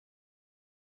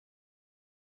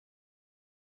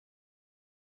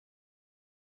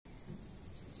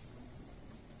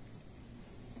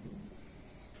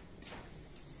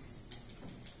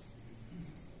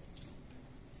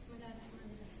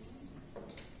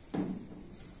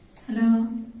Hello.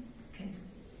 Okay.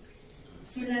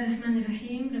 بسم الله الرحمن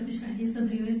الرحيم. رب اشرح لي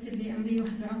صدري ويسر لي أمري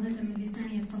واحلل عقدة من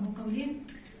لساني يفقهوا قولي.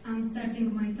 I'm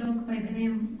starting my talk by the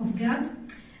name of God,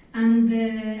 and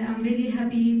I'm really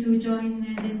happy to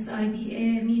join this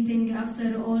IBA meeting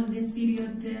after all this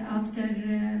period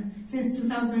since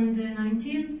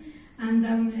 2019, and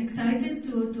I'm excited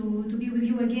to be with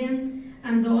you again,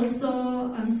 and also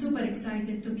I'm super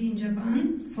excited to be in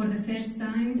Japan for the first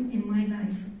time in my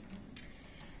life.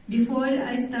 Before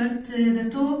I start the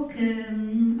talk,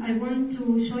 I want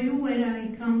to show you where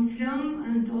I come from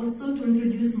and also to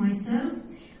introduce myself.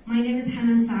 My name is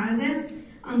Hanan Sa'adeh.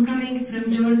 I'm coming from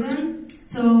Jordan.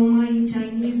 So my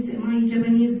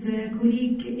Japanese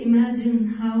colleague, imagine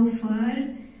how far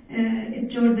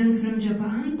is Jordan from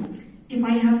Japan. If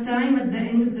I have time at the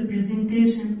end of the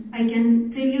presentation, I can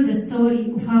tell you the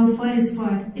story of how far is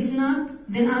far. If not,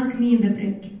 then ask me in the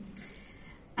break.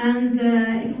 And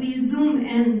if we zoom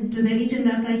in to the region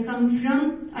that I come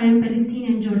from, I am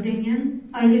Palestinian Jordanian.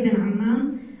 I live in Amman,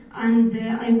 and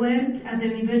I work at the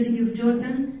University of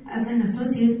Jordan as an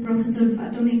associate professor of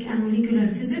atomic and molecular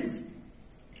physics.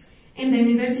 In the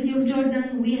University of Jordan,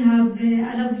 we have a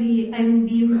lovely ion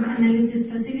beam analysis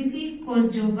facility called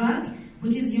JOVAC,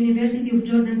 which is University of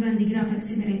Jordan Van de Graaff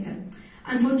Accelerator.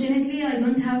 Unfortunately, I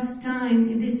don't have time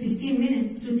in these 15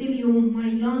 minutes to tell you my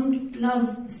long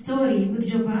love story with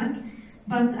JOVAC,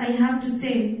 but I have to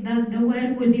say that the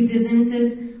work will be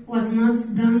presented was not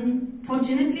done,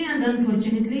 fortunately and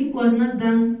unfortunately, was not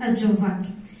done at JOVAC.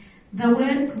 The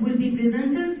work will be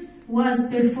presented was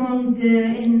performed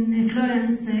in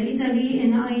Florence, Italy,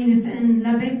 in INFN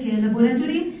LABEC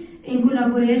laboratory in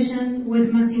collaboration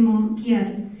with Massimo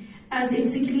Chiari. As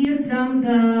it's clear from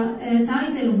the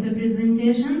title of the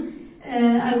presentation,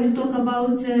 I will talk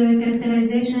about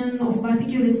characterization of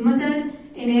particulate matter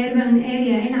in an urban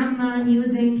area in Amman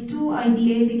using two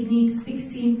IBA techniques,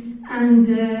 PIXE and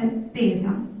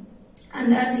PESA.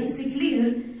 And as it's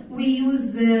clear, we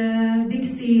use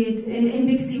PIXE. In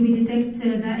PIXE we detect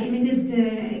the emitted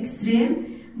X-ray,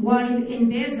 while in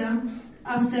PESA,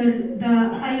 after the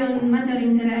ion-matter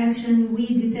interaction, we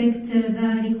detect the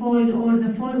recoil or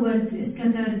the forward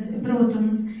scattered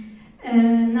protons.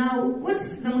 Now,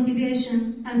 what's the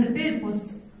motivation and the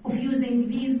purpose of using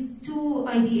these two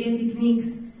IBA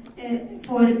techniques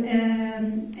for air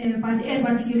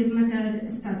particulate matter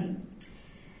study?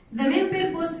 The main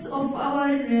purpose of our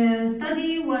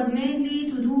study was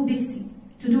mainly to do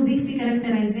PIXE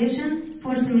characterization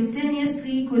for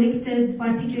simultaneously collected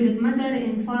particulate matter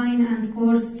in fine and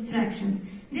coarse fractions.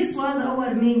 This was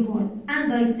our main goal,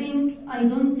 and I think I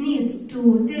don't need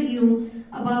to tell you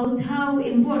about how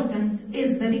important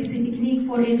is the PIXE technique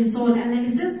for aerosol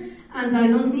analysis, and I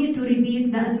don't need to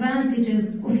repeat the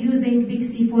advantages of using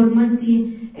PIXE for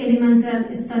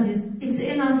multi-elemental studies. It's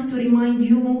enough to remind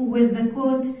you with the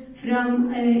quote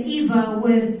from Eva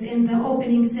words in the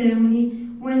opening ceremony,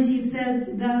 when she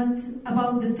said that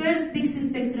about the first PIXE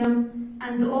spectrum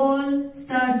and all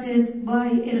started by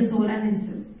aerosol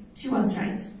analysis. She was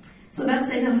right. So that's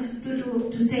enough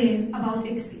to say about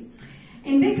PIXE.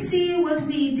 In PIXE, what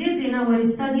we did in our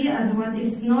study and what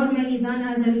is normally done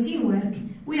as a routine work,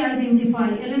 we identify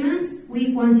elements,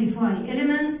 we quantify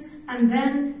elements, and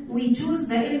then we choose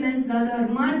the elements that are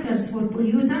markers for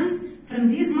pollutants. From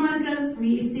these markers,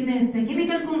 we estimate the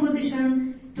chemical composition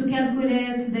to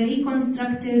calculate the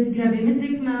reconstructed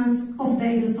gravimetric mass of the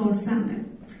aerosol sample.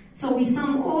 So we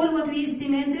sum all what we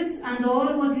estimated and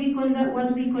all what we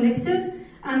collected,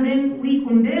 and then we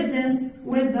compare this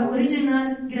with the original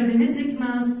gravimetric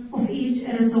mass of each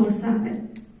aerosol sample.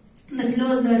 The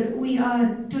closer we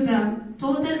are to the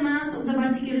total mass of the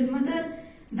particulate matter,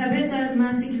 the better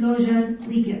mass closure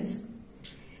we get.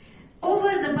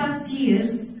 Over the past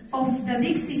years of the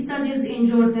PIXE studies in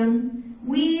Jordan,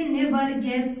 we never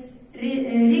get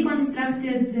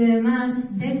reconstructed mass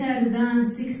better than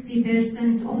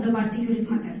 60% of the particulate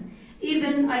matter.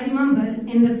 Even I remember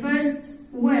in the first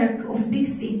work of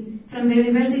PIXE from the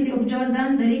University of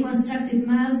Jordan, the reconstructed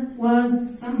mass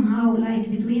was somehow like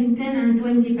between 10 and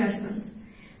 20%.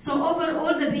 So over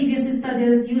all the previous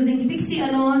studies using PIXE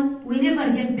alone, we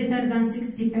never get better than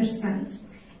 60%.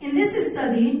 In this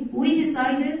study, we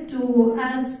decided to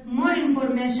add more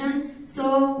information,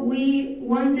 so we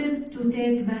wanted to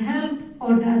take the help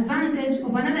or the advantage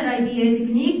of another IBA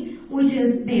technique, which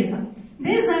is PESA.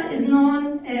 PESA is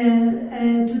known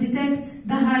to detect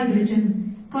the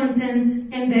hydrogen content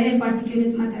in the air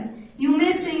particulate matter. You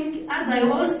may think, as I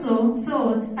also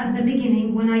thought at the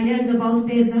beginning when I learned about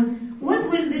PESA, what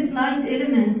will this light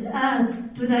element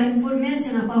add to the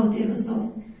information about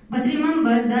aerosol? But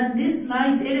remember that this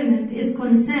light element is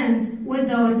concerned with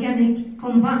the organic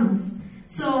compounds.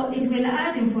 So it will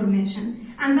add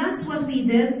information. And that's what we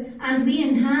did, and we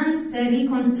enhanced the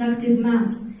reconstructed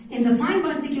mass. In the fine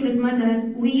particulate matter,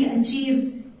 we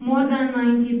achieved more than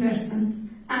 90%.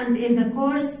 And in the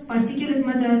coarse particulate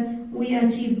matter, we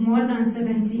achieved more than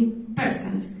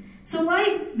 70%. So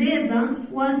why BESA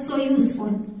was so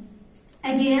useful?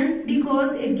 Again,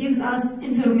 because it gives us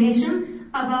information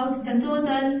about the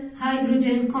total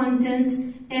hydrogen content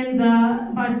in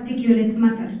the particulate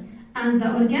matter. And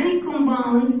the organic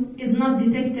compounds is not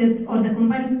detected, or the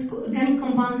organic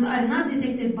compounds are not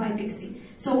detected by PIXE.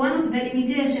 So one of the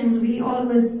limitations, we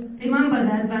always remember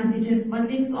the advantages,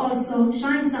 but let's also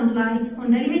shine some light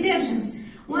on the limitations.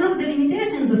 One of the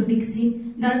limitations of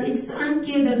PIXE, that it's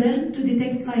incapable to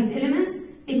detect light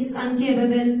elements, it's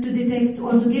incapable to detect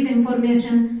or to give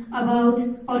information about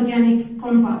organic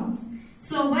compounds.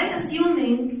 So by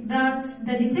assuming that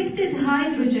the detected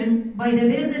hydrogen by the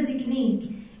BESA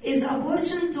technique is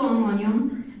apportioned to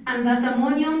ammonium, and that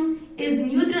ammonium is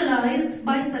neutralized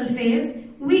by sulfate,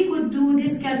 we could do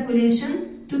this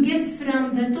calculation to get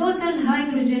from the total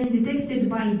hydrogen detected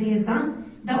by BESA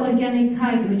the organic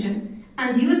hydrogen.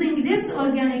 And using this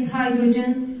organic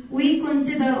hydrogen, we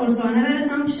consider also another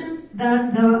assumption,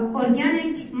 that the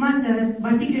organic matter,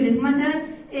 particulate matter,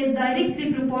 is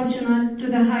directly proportional to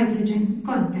the hydrogen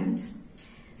content.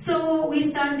 So we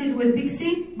started with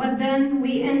PIXE, but then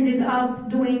we ended up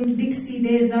doing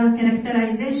PIXE-BESA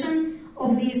characterization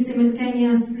of these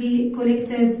simultaneously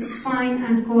collected fine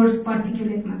and coarse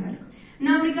particulate matter.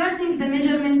 Now, regarding the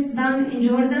measurements done in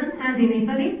Jordan and in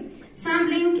Italy,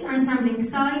 sampling and sampling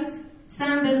site,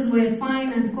 samples were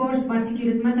fine and coarse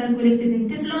particulate matter collected in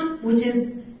Teflon, which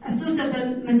is a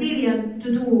suitable material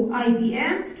to do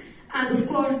IBA. And of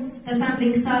course, the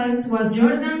sampling site was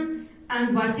Jordan,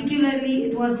 and particularly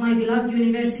it was my beloved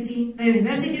university, the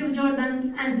University of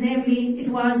Jordan, and namely it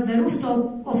was the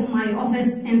rooftop of my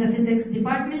office in the physics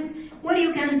department, where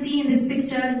you can see in this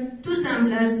picture two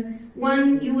samplers,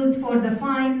 one used for the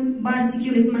fine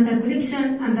particulate matter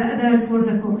collection and the other for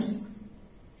the coarse.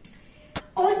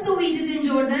 Also, we did in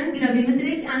Jordan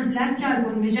gravimetric and black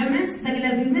carbon measurements. The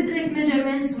gravimetric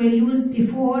measurements were used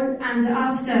before and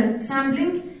after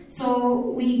sampling.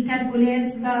 So we calculate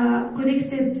the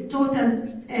collected total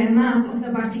mass of the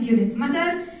particulate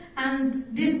matter, and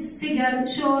this figure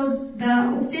shows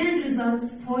the obtained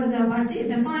results for the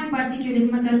fine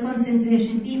particulate matter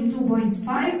concentration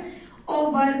PM2.5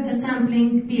 over the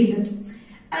sampling period.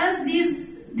 As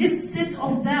this set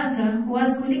of data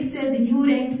was collected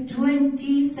during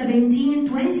 2017,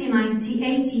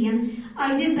 2018,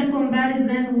 I did the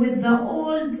comparison with the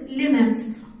old limit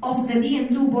of the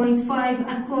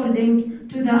PM2.5 according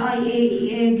to the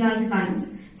IAEA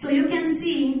guidelines. So you can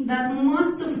see that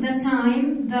most of the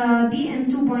time the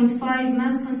PM2.5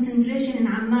 mass concentration in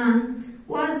Amman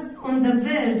was on the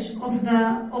verge of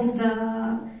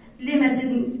the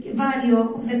limited value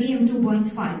of the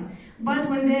PM2.5. But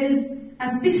when there is a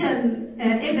special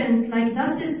event like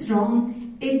dust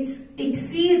storm, it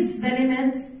exceeds the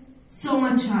limit so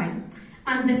much high.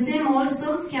 And the same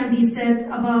also can be said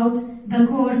about the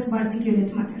coarse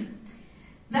particulate matter.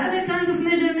 The other kind of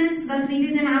measurements that we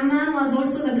did in Amman was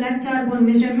also the black carbon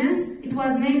measurements. It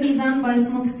was mainly done by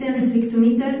smoke stain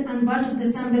reflectometer, and part of the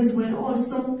samples were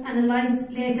also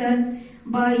analyzed later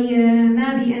by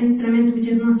MABI instrument, which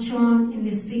is not shown in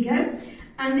this figure.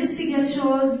 And this figure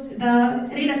shows the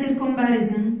relative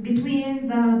comparison between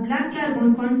the black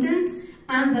carbon content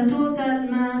and the total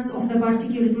mass of the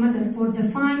particulate matter for the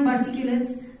fine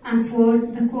particulates and for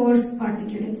the coarse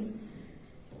particulates.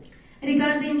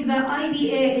 Regarding the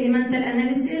IBA elemental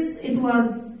analysis, it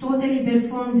was totally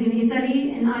performed in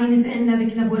Italy in INFN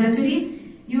LABIC laboratory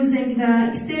using the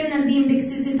external beam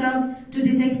PIXE setup to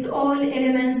detect all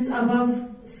elements above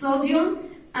sodium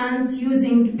and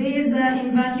using BESA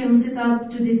in vacuum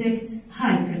setup to detect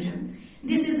hydrogen.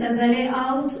 This is the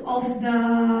layout of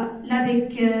the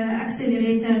LABIC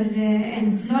accelerator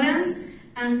in Florence,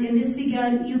 and in this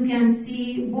figure you can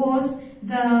see both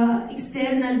the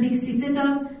external PIXE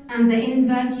setup and the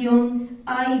in-vacuum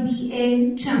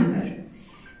IBA chamber.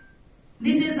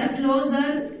 This is a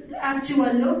closer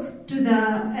actual look to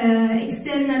the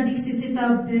external PIXE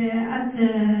setup at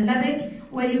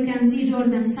LABIC, where you can see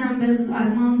Jordan samples are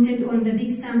mounted on the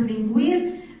big sampling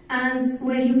wheel, and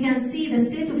where you can see the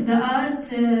state-of-the-art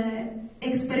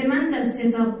experimental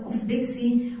setup of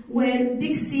PIXE, where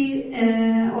PIXE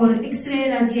or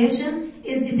X-ray radiation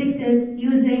is detected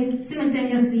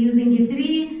simultaneously using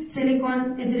 3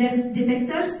 silicon drift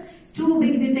detectors 2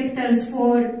 big detectors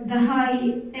for the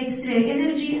high X-ray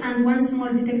energy and 1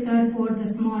 small detector for the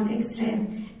small X-ray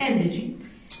energy.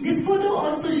 This photo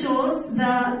also shows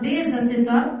the BESA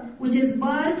setup, which is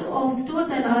part of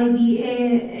total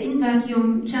IBA in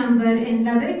vacuum chamber in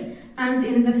Lubbock. And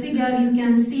in the figure you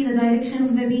can see the direction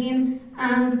of the beam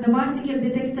and the particle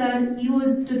detector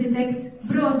used to detect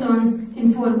protons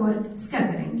in forward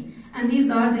scattering. And these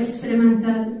are the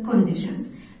experimental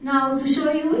conditions. Now, to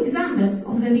show you examples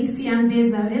of the PIXE and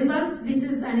BESA results, this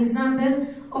is an example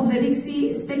of the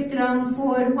PIXE spectrum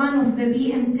for one of the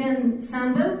BM10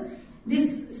 samples.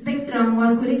 This spectrum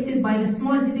was collected by the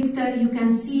small detector. You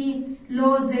can see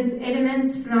low Z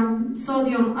elements from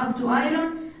sodium up to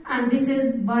iron, and this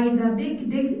is by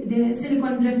the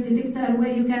silicon drift detector,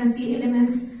 where you can see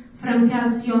elements from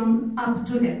calcium up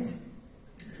to lead.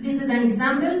 This is an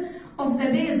example of the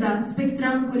BESA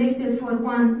spectrum collected for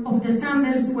one of the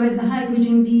samples where the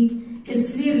hydrogen peak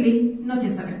is clearly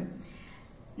noticeable.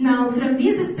 Now, from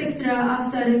these spectra,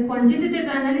 after quantitative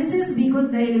analysis, we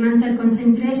got the elemental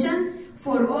concentration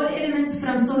for all elements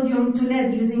from sodium to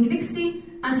lead using PIXE,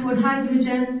 and for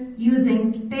hydrogen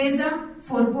using BESA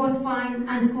for both fine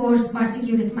and coarse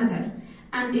particulate matter.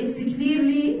 And it's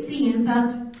clearly seen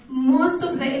that most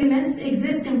of the elements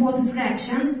exist in both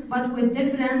fractions, but with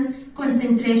different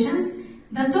concentrations.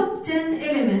 The top 10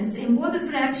 elements in both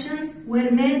fractions were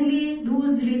mainly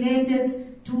those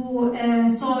related to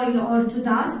soil or to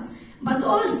dust, but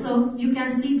also you can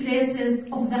see traces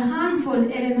of the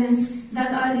harmful elements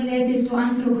that are related to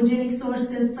anthropogenic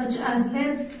sources such as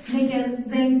lead, nickel,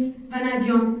 zinc,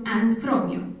 vanadium, and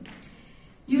chromium.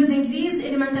 Using these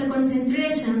elemental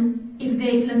concentration, if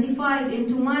they classified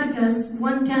into markers,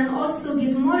 one can also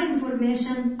get more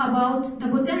information about the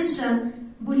potential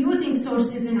polluting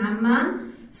sources in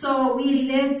Amman. So we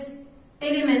relate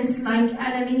elements like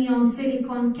aluminium,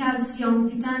 silicon, calcium,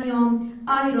 titanium,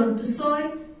 iron to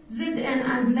soil, Zn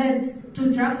and lead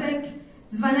to traffic,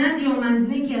 vanadium and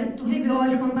nickel to heavy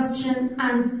oil combustion,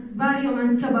 and barium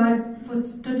and copper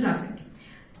to traffic.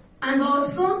 And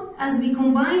also, as we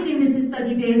combined in this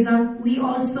study BESA, we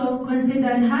also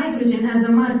consider hydrogen as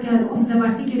a marker of the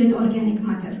particulate organic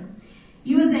matter.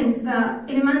 Using the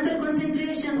elemental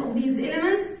concentration of these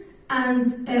elements,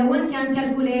 and one can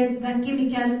calculate the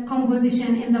chemical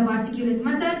composition in the particulate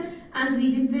matter, and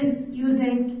we did this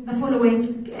using the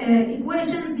following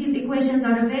equations. These equations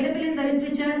are available in the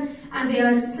literature, and they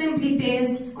are simply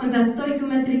based on the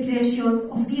stoichiometric ratios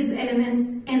of these elements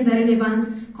in the relevant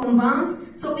compounds.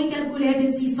 So we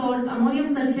calculated sea salt, ammonium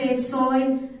sulfate,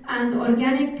 soil, and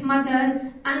organic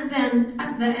matter, and then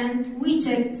at the end we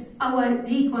checked our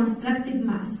reconstructed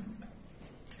mass.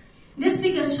 This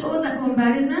figure shows a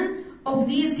comparison of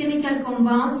these chemical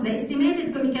compounds, the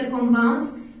estimated chemical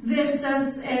compounds,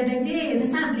 versus the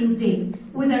sampling day,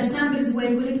 whether samples were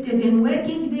collected in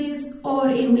working days or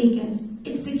in weekends.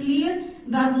 It's clear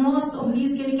that most of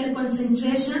these chemical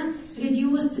concentration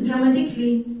reduced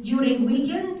dramatically during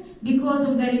weekend because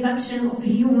of the reduction of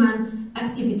human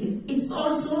activities. It's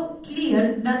also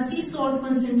clear that sea salt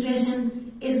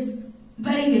concentration is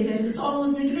very little. It's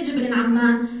almost negligible in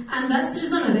Amman, and that's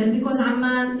reasonable because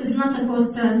Amman is not a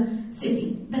coastal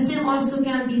city. The same also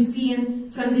can be seen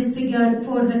from this figure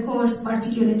for the coarse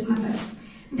particulate matter.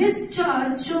 This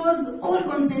chart shows all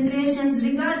concentrations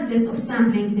regardless of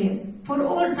sampling days, for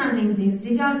all sampling days,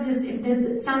 regardless if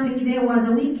the sampling day was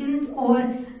a weekend or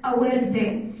a work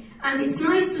day. And it's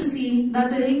nice to see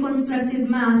that the reconstructed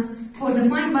mass for the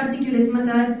fine particulate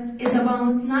matter is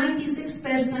about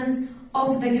 96%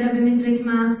 of the gravimetric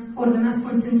mass or the mass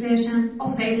concentration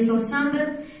of the aerosol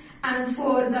sample. And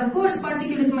for the coarse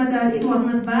particulate matter, it was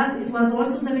not bad. It was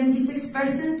also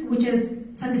 76%, which is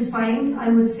satisfying, I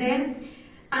would say.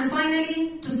 And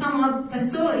finally, to sum up the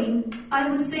story, I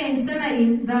would say in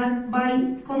summary that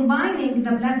by combining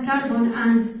the black carbon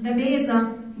and the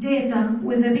BESA data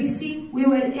with the PIXE, we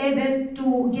were able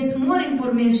to get more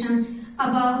information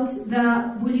about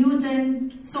the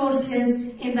polluting sources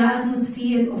in the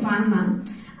atmosphere of Amman.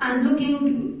 And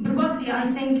looking, probably I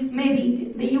think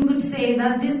maybe you could say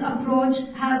that this approach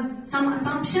has some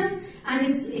assumptions, and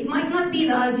it might not be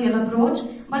the ideal approach,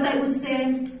 but I would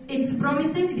say it's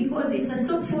promising because it's a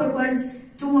step forward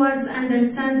towards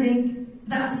understanding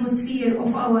the atmosphere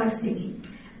of our city.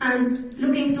 And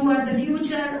looking toward the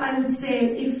future, I would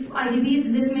say if I repeat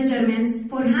these measurements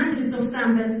for hundreds of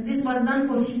samples, this was done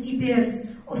for 50 pairs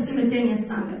of simultaneous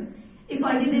samples. If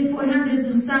I did it for hundreds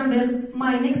of samples,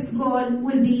 my next goal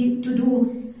will be to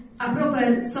do a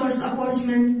proper source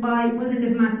apportionment by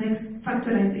positive matrix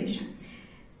factorization.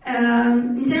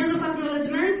 In terms of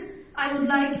acknowledgement, I would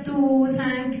like to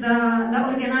thank the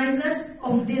organizers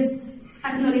of this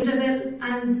acknowledgeable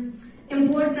and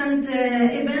important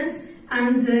event,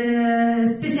 and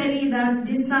especially that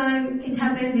this time it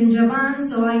happened in Japan,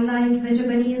 so I like the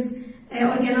Japanese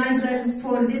organizers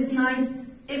for this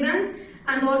nice event.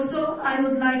 And also I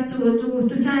would like to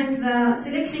thank the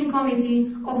selection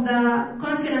committee of the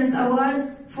conference award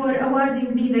for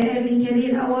awarding me the Early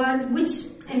Career Award, which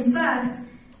in fact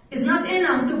is not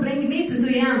enough to bring me to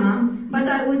Toyama, but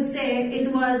I would say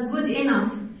it was good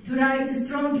enough to write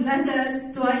strong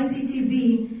letters to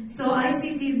ICTB. So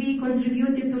ICTB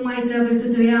contributed to my travel to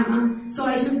Toyama. So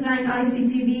I should thank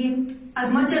ICTB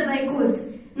as much as I could.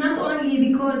 Not only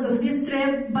because of this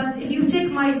trip, but if you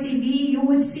check my CV, you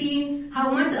would see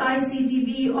how much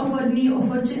ICTB offered me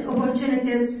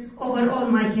opportunities over all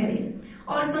my career.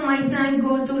 Also, my thanks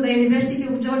go to the University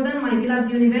of Jordan, my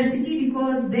beloved university,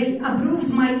 because they approved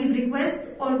my leave request,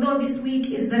 although this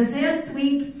week is the first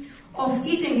week of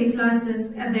teaching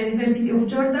classes at the University of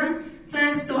Jordan.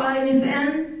 Thanks to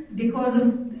INFN, because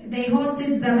they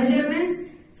hosted the measurements.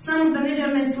 Some of the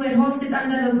measurements were hosted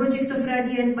under the project of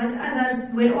Radiate, but others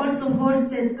were also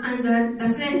hosted under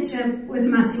the friendship with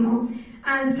Massimo.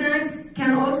 And thanks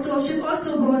should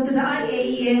also go to the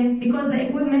IAEA, because the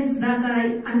equipment that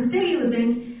I am still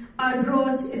using are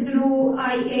brought through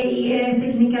IAEA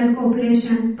technical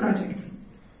cooperation projects.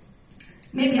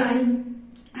 Maybe I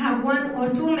have 1 or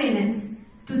 2 minutes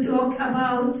to talk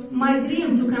about my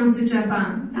dream to come to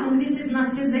Japan. Now, this is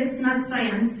not physics, not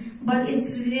science, but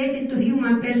it's related to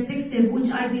human perspective,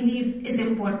 which I believe is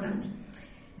important.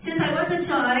 Since I was a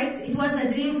child, it was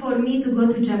a dream for me to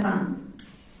go to Japan.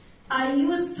 I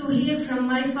used to hear from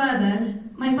my father.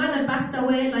 My father passed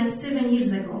away like 7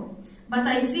 years ago, but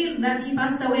I feel that he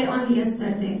passed away only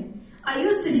yesterday. I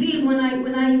used to feel when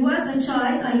I was a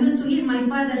child, I used to hear my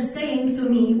father saying to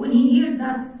me, when he heard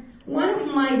that one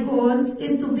of my goals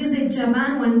is to visit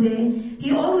Japan one day,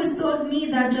 he always told me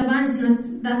that Japan is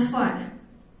not that far.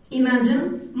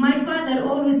 Imagine, my father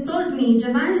always told me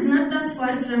Japan is not that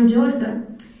far from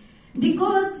Jordan,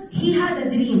 because he had a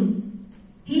dream.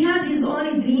 He had his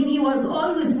own dream. He was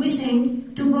always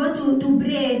wishing to go to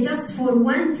pray just for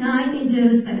one time in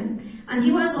Jerusalem. And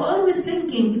he was always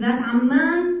thinking that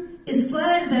Amman is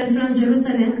further from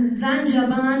Jerusalem than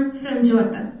Japan from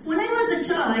Jordan. When I was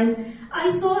a child,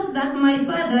 I thought that my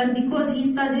father, because he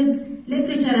studied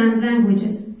literature and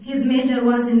languages, his major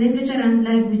was in literature and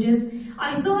languages,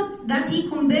 I thought that he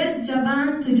compared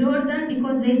Japan to Jordan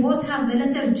because they both have the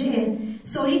letter J,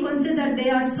 so he considered they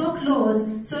are so close,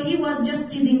 so he was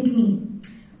just kidding me.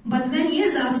 But then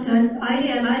years after, I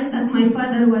realized that my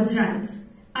father was right.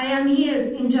 I am here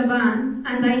in Japan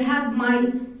and I have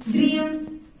my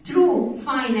dream true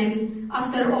finally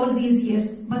after all these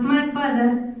years. But my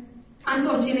father,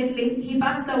 unfortunately, he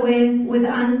passed away with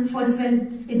an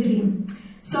unfulfilled dream.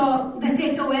 So the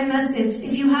takeaway message,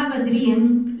 if you have a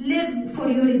dream, live for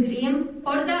your dream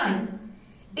or die.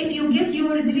 If you get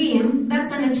your dream,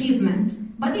 that's an achievement.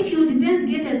 But if you didn't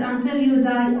get it until you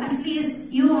die, at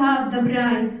least you have the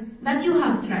pride that you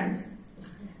have tried.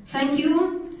 Thank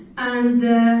you, and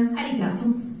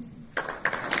arigato.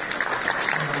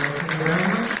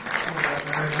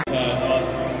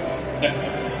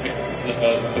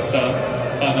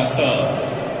 Hanan Sa'adeh.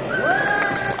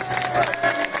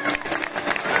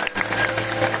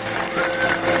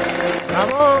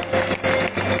 Bravo!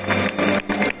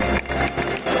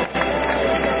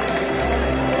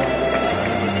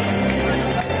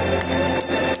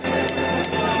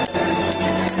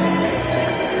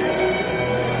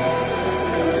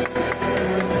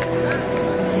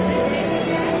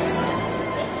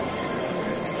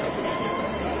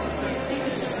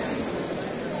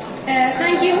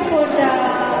 Thank you for the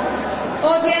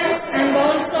audience and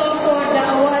also for the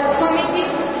award committee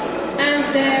and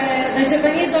the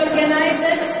Japanese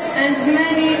organizers, and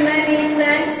many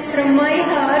thanks from my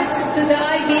heart to the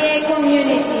IBA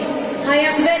community. I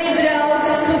am very proud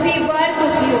to be part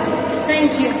of you.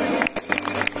 Thank you.